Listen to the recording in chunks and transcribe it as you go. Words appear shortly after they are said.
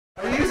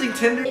using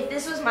Tinder? If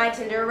this was my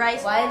Tinder,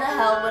 Rice, why the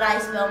hell would I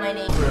spell my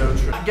name?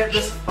 Get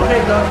this.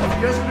 Okay, guys, if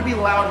you guys are gonna be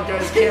loud, you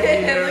guys can't be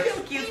here. Look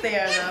how cute they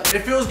are, though.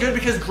 It feels good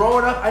because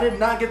growing up, I did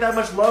not get that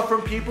much love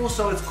from people,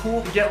 so it's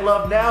cool to get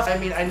love now. I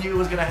mean, I knew it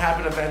was gonna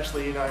happen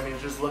eventually, you know what I mean?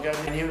 Just look at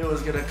me. I knew it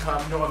was gonna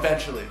come,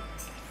 eventually.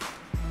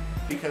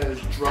 Because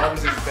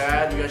drugs is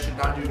bad, you guys should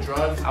not do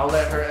drugs. I'll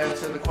let her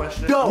answer the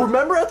question. Yo,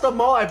 remember at the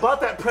mall, I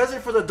bought that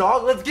present for the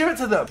dog? Let's give it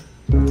to them.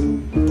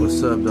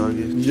 What's up,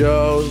 doggy?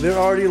 Yo, they're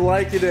already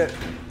liking it.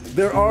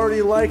 They're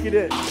already liking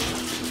it.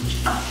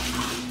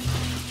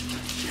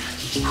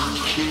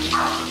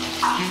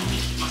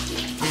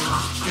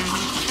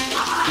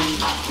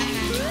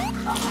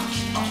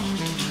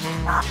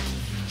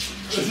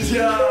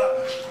 Yeah,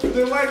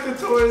 they like the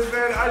toys,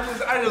 man.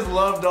 I just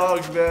love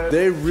dogs, man.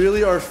 They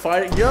really are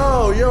fighting.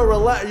 Yo,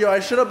 relax. Yo, I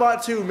should have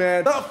bought two,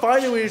 man. Not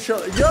fighting with each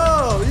other.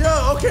 Yo,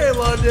 okay,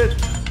 London.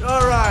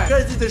 All right, you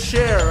guys need to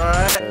share, all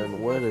right?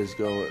 And when is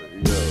going?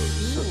 Yo,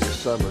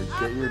 Summer,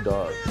 get your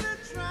dog.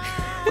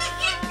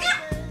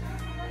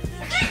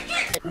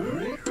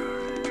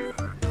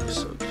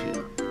 So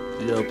cute.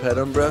 Yo, pet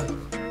him, bro. Take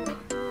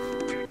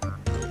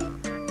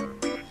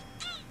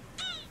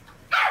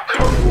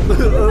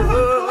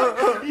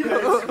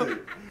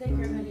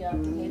your hoodie off.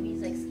 Maybe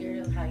he's like scared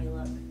of how you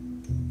look.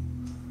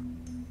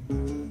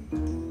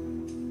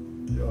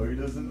 Yo, he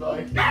doesn't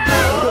like it.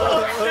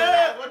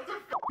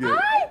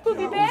 Hi,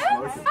 Poopy Bear.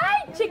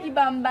 Hi, Chicky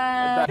Bum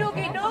Bum.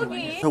 Doggy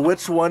Doggy. So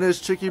which one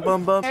is Chicky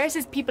Bum Bum? Hers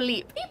is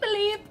Peep-a-leap.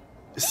 Peep-a-leap.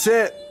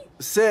 Sit.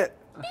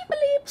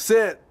 Peep-a-leap.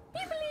 Sit.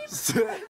 Peep-a-leap. Sit.